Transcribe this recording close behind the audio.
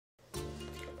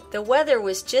The weather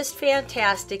was just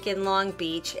fantastic in Long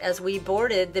Beach as we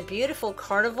boarded the beautiful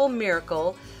Carnival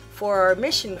Miracle for our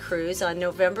mission cruise on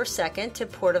November 2nd to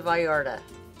Puerto Vallarta.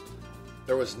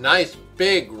 There was nice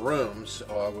big rooms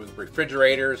with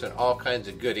refrigerators and all kinds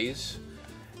of goodies.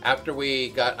 After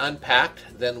we got unpacked,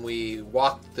 then we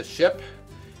walked the ship,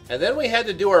 and then we had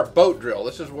to do our boat drill.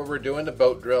 This is where we're doing the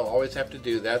boat drill. Always have to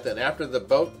do that. Then after the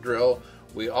boat drill,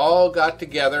 we all got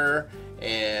together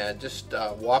and just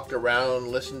walked around,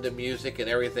 listened to music and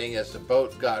everything as the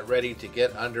boat got ready to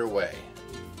get underway.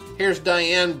 Here's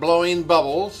Diane blowing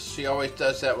bubbles. She always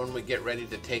does that when we get ready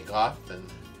to take off. And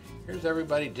here's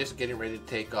everybody just getting ready to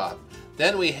take off.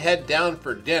 Then we head down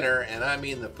for dinner, and I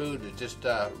mean the food is just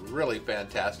really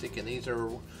fantastic. And these are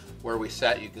where we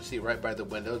sat. You can see right by the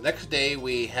window. Next day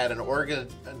we had an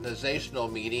organizational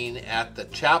meeting at the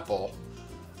chapel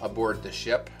aboard the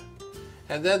ship.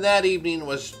 And then that evening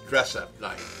was dress-up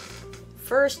night.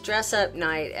 First dress-up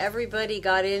night, everybody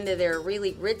got into their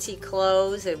really ritzy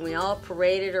clothes and we all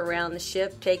paraded around the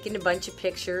ship taking a bunch of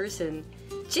pictures, and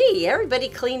gee, everybody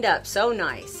cleaned up so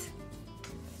nice.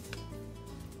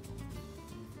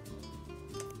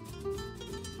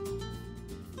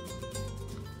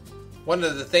 One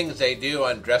of the things they do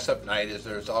on dress-up night is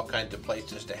there's all kinds of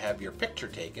places to have your picture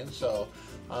taken, so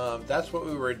that's what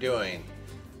we were doing.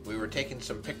 We were taking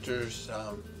some pictures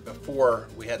before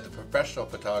we had the professional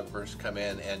photographers come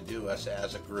in and do us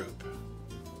as a group.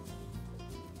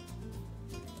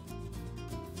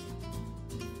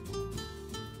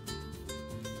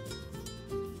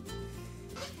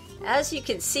 As you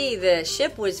can see, the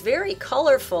ship was very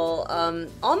colorful,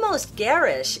 almost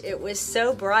garish. It was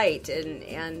so bright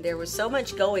and there was so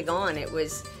much going on. It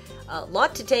was a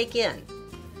lot to take in.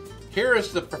 Here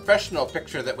is the professional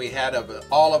picture that we had of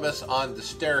all of us on the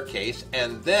staircase,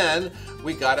 and then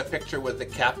we got a picture with the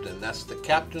captain. That's the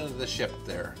captain of the ship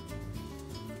there.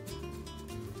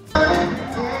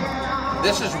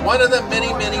 This is one of the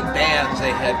many, many bands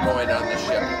they had going on the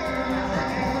ship.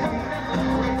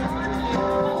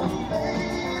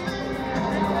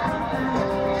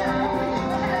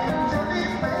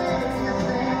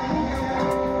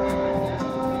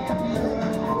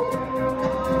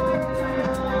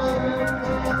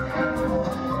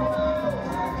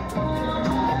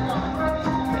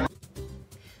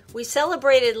 We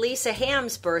celebrated Lisa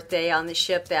Ham's birthday on the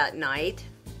ship that night.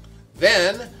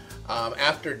 Then,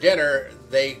 after dinner,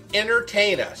 they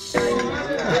entertain us. I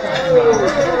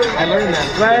learned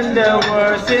that. When the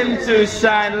world seems to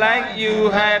shine like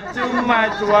you have too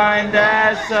much wine,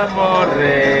 that's amore.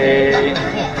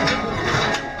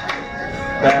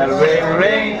 Bell ring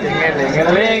ring,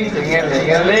 ting-a-ling-a-ling,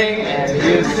 ting-a-ling-a-ling, and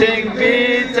you sing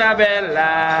Vita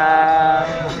Bella.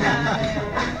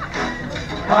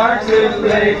 Hard to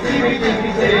play,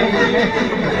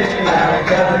 like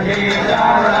a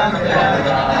guitar and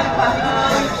piano.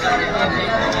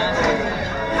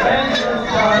 When you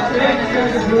start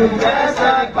pictures, good as I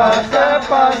pass that's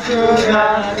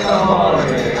amore.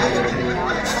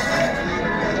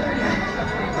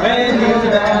 When you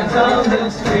dance on the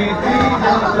street,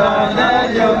 people learn that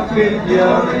your feet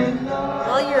you're in.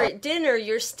 While you're at dinner,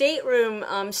 your stateroom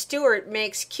steward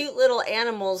makes cute little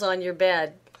animals on your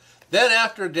bed. Then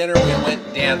after dinner, we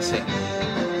went dancing.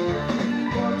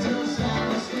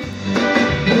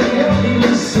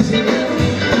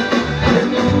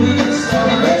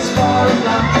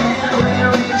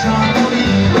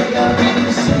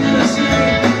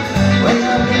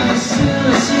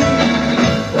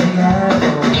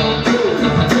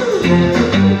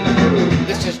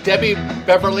 This is Debbie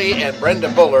Beverly and Brenda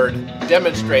Bullard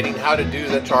demonstrating how to do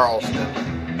the Charleston.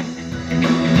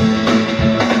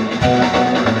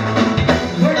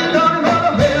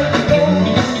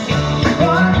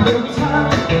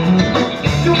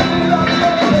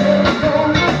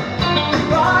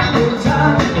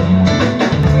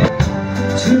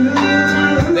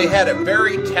 They had a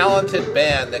very talented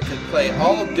band that could play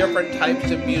all different types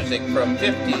of music from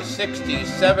 50s, 60s,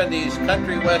 70s,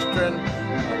 country western.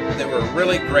 They were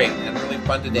really great and really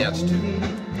fun to dance to.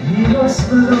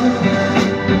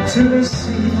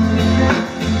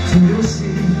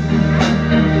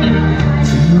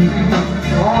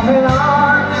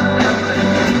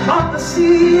 On the sea,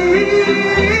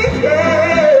 yeah.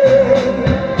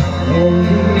 On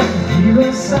the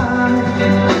other side,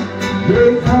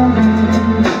 they coming,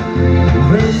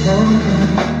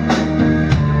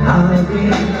 I'll be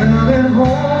coming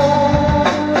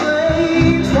home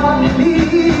late from me.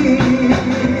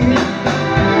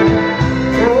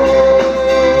 Oh,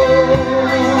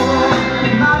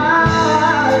 my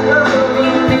love,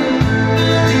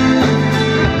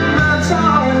 my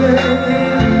darling,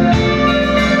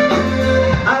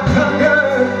 I've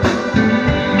conquered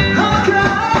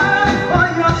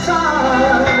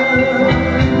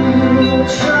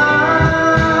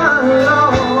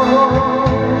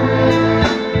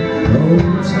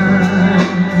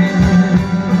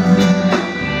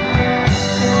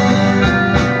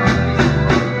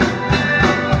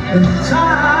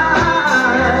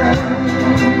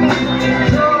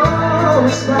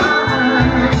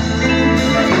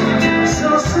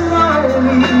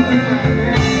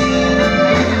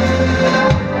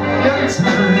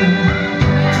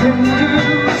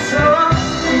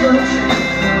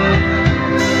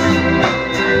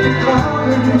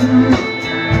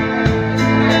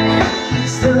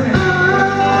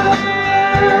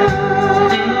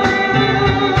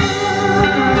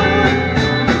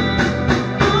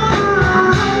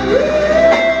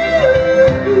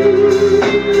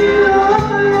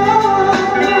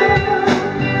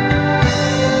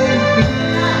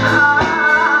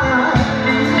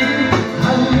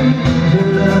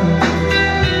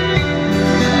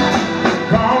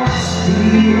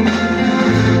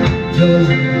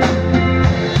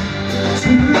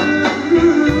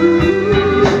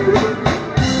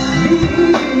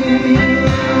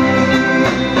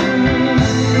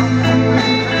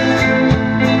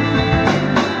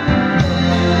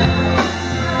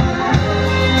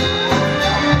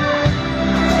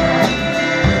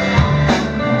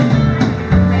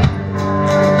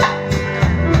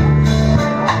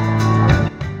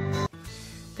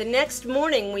next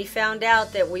morning we found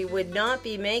out that we would not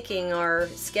be making our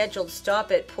scheduled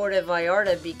stop at Puerto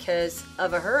Vallarta because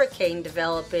of a hurricane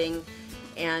developing,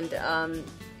 and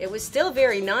it was still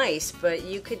very nice, but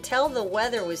you could tell the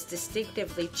weather was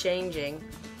distinctively changing.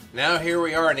 Now here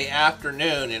we are in the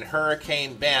afternoon in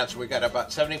Hurricane Bance. We got about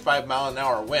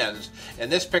 75-mile-an-hour winds. In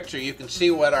this picture you can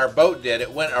see what our boat did.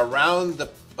 It went around the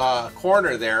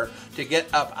corner there to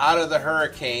get up out of the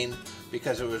hurricane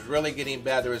because it was really getting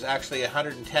bad. There was actually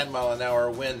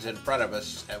 110-mile-an-hour winds in front of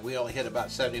us, and we only hit about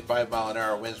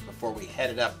 75-mile-an-hour winds before we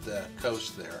headed up the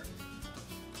coast there.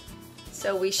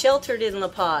 So we sheltered in La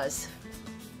Paz.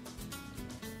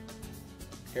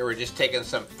 Here we're just taking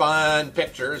some fun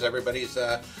pictures. Everybody's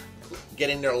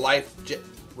getting their life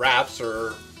rafts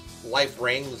or life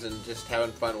rings and just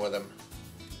having fun with them.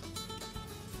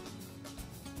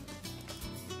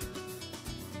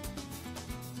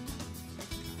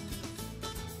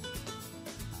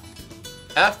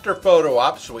 After photo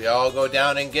ops, we all go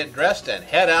down and get dressed and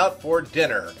head out for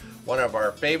dinner. One of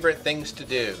our favorite things to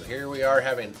do. Here we are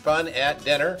having fun at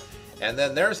dinner, and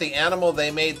then there's the animal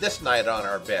they made this night on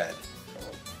our bed.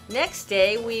 Next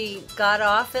day, we got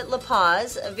off at La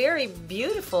Paz, a very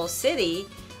beautiful city,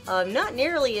 not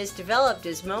nearly as developed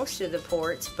as most of the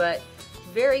ports, but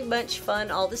very much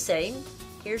fun all the same.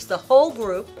 Here's the whole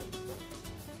group.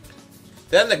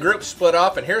 Then the group split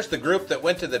off, and here's the group that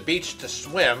went to the beach to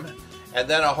swim, and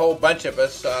then a whole bunch of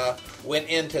us went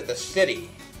into the city.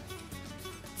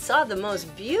 Saw the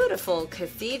most beautiful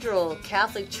cathedral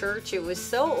Catholic church. It was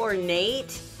so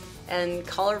ornate and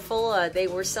colorful. They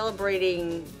were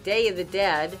celebrating Day of the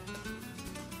Dead.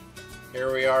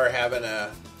 Here we are having a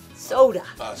soda.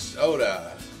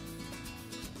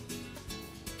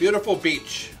 Beautiful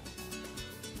beach.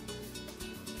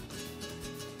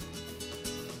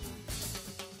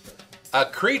 A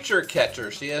creature catcher.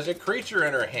 She has a creature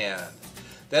in her hand.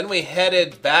 Then we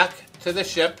headed back to the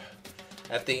ship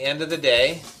at the end of the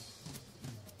day.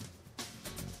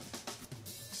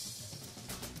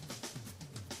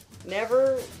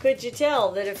 Never could you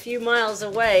tell that a few miles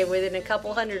away, within a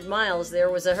couple hundred miles, there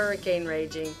was a hurricane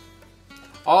raging.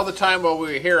 All the time while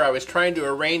we were here, I was trying to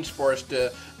arrange for us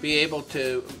to be able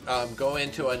to go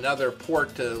into another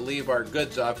port to leave our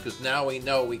goods off, because now we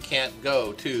know we can't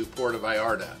go to Puerto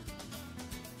Vallarta.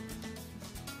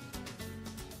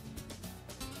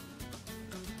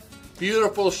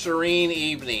 Beautiful, serene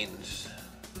evenings.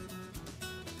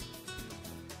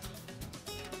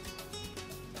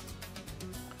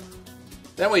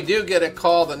 Then we do get a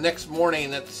call the next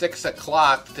morning at 6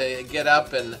 o'clock to get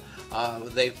up, and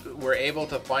they were able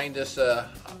to find us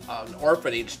an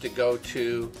orphanage to go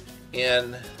to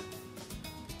in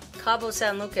Cabo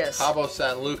San Lucas. Cabo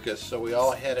San Lucas. So we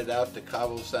all headed out to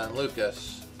Cabo San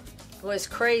Lucas. It was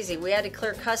crazy. We had to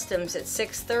clear customs at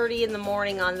 6:30 in the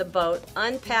morning on the boat,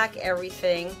 unpack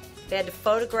everything. They had to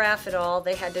photograph it all.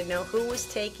 They had to know who was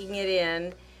taking it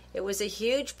in. It was a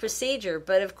huge procedure,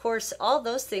 but of course all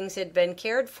those things had been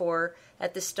cared for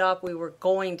at the stop we were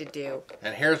going to do.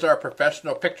 And here's our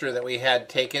professional picture that we had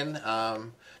taken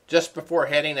just before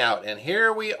heading out. And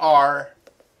here we are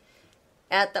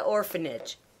at the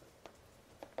orphanage.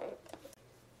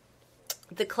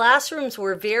 The classrooms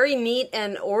were very neat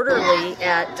and orderly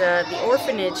at the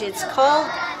orphanage. It's called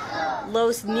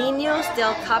Los Niños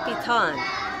del Capitán.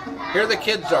 Here the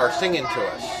kids are singing to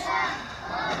us.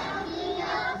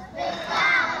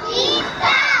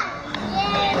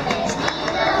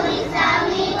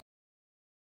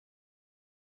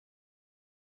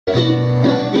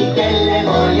 ¿Y qué le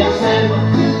voy a hacer?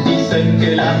 Dicen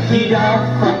que la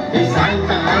jirafa es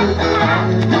alta, alta,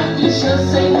 alta. Y yo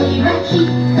soy muy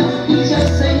bajito, y yo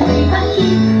soy muy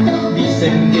bajito.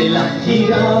 Dicen que la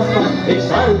jirafa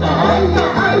es alta,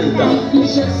 alta, alta. Y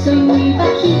yo soy muy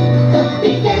bajito,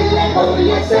 ¿y qué le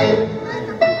voy a hacer?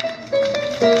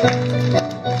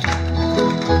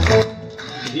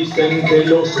 Dicen que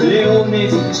los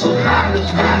leones son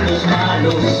malos, malos,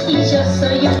 malos. Y yo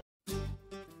soy un...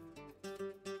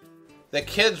 The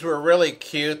kids were really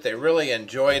cute. They really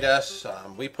enjoyed us.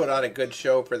 We put on a good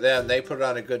show for them. They put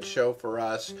on a good show for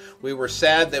us. We were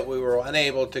sad that we were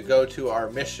unable to go to our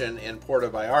mission in Puerto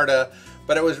Vallarta,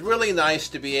 but it was really nice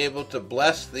to be able to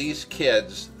bless these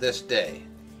kids this day.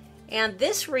 And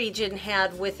this region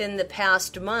had, within the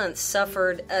past month,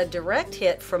 suffered a direct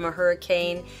hit from a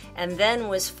hurricane and then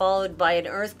was followed by an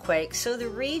earthquake. So the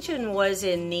region was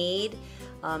in need.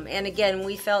 And again,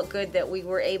 we felt good that we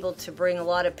were able to bring a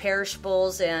lot of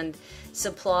perishables and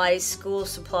supplies, school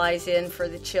supplies in for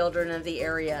the children of the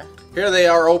area. Here they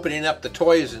are opening up the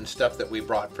toys and stuff that we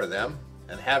brought for them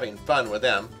and having fun with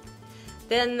them.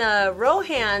 Then the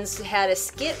Rohans had a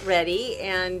skit ready,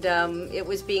 and it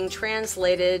was being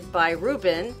translated by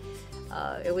Reuben.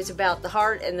 It was about the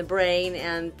heart and the brain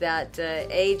and that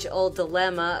age-old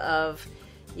dilemma of,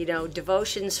 you know,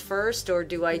 devotions first or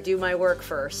do I do my work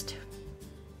first?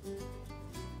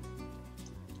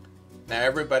 Now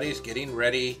everybody's getting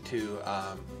ready to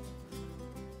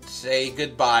say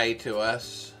goodbye to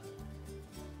us.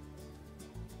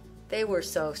 They were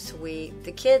so sweet.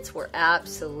 The kids were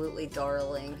absolutely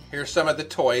darling. Here's some of the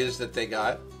toys that they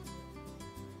got.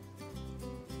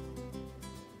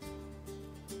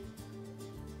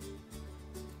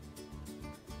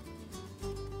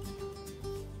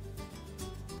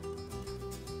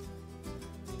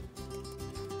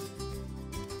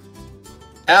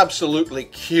 Absolutely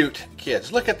cute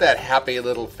kids. Look at that happy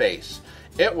little face.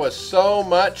 It was so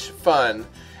much fun.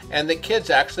 And the kids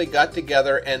actually got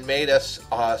together and made us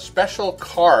special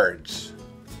cards.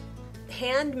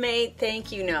 Handmade thank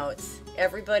you notes.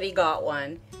 Everybody got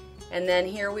one. And then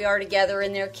here we are together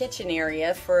in their kitchen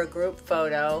area for a group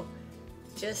photo.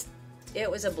 Just, it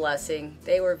was a blessing.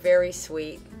 They were very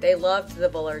sweet. They loved the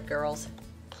Bullard girls.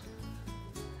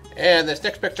 And this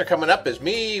next picture coming up is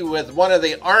me with one of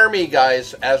the Army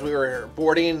guys as we were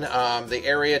boarding the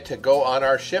area to go on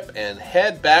our ship and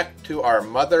head back to our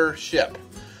mother ship.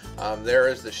 There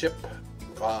is the ship.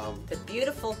 The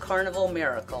beautiful Carnival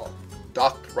Miracle.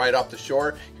 Docked right off the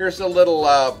shore. Here's the little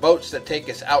boats that take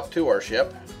us out to our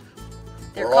ship.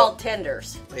 They're called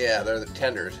tenders. Yeah, they're the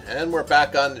tenders. And we're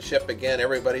back on the ship again.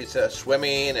 Everybody's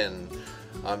swimming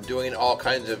and doing all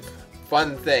kinds of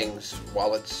fun things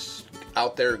while it's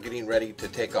out there getting ready to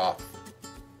take off.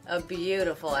 A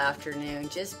beautiful afternoon.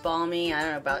 Just balmy. I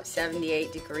don't know, about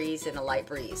 78 degrees and a light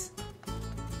breeze.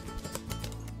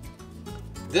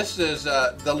 This is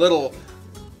the little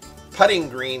putting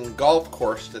green golf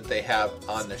course that they have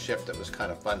on the ship that was kind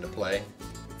of fun to play.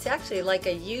 It's actually like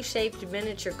a U-shaped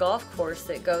miniature golf course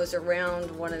that goes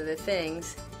around one of the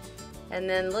things. And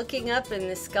then looking up in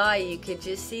the sky, you could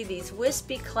just see these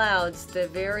wispy clouds, the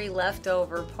very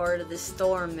leftover part of the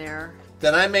storm there.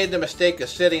 Then I made the mistake of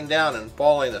sitting down and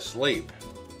falling asleep.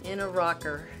 In a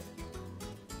rocker.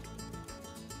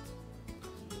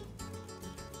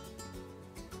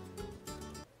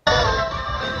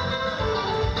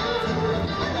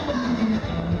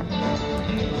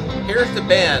 Here's the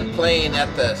band playing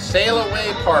at the Sail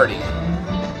Away party.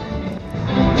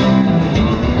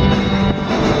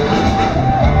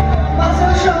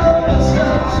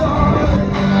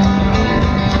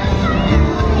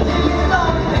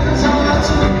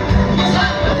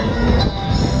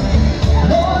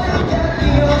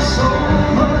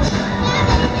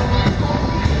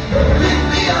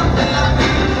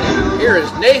 Here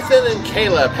is Nathan and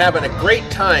Caleb having a great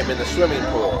time in the swimming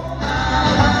pool.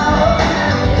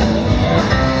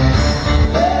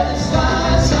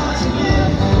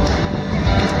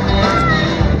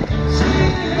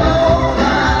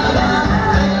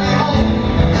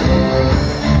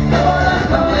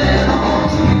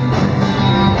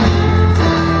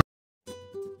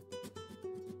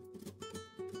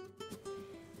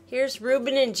 Here's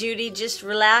Reuben and Judy just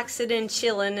relaxing and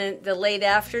chilling in the late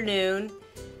afternoon.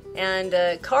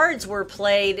 And cards were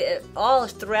played all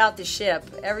throughout the ship.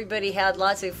 Everybody had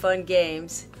lots of fun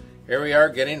games. Here we are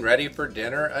getting ready for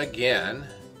dinner again.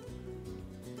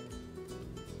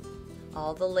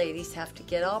 All the ladies have to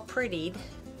get all prettied.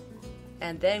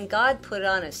 And then God put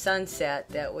on a sunset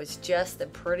that was just the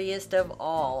prettiest of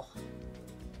all.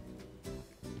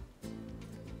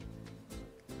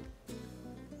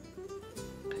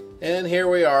 And here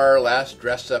we are, last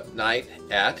dress-up night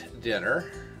at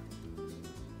dinner.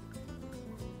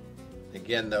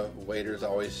 Again, the waiters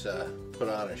always put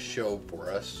on a show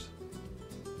for us.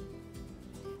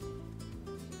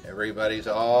 Everybody's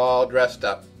all dressed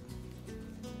up.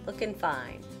 Looking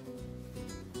fine.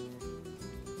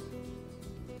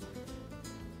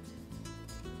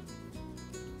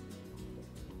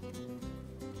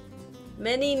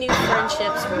 Many new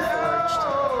friendships were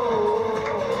forged.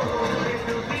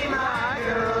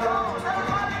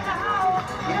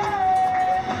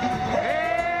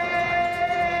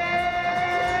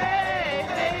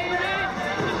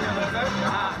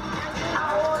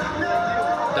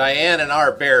 Diane and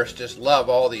our bears just love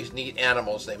all these neat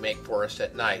animals they make for us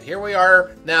at night. Here we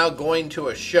are now going to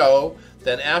a show.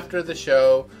 Then after the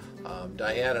show,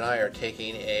 Diane and I are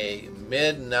taking a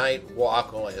midnight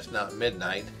walk. Only it's not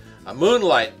midnight. A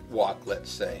moonlight walk,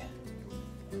 let's say.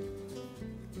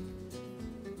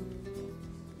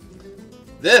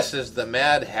 This is the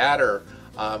Mad Hatter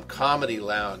Comedy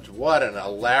Lounge. What an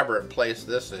elaborate place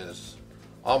this is.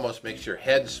 Almost makes your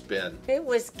head spin. It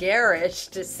was garish,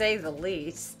 to say the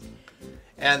least.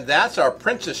 And that's our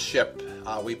princess ship.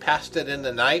 We passed it in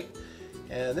the night.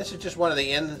 And this is just one of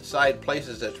the inside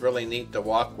places that's really neat to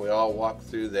walk. We all walk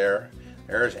through there.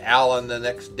 There's Alan the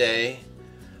next day.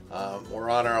 We're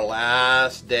on our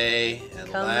last day and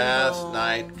last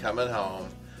night coming home.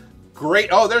 Great.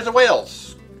 Oh, there's the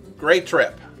whales. Great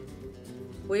trip.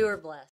 We were blessed.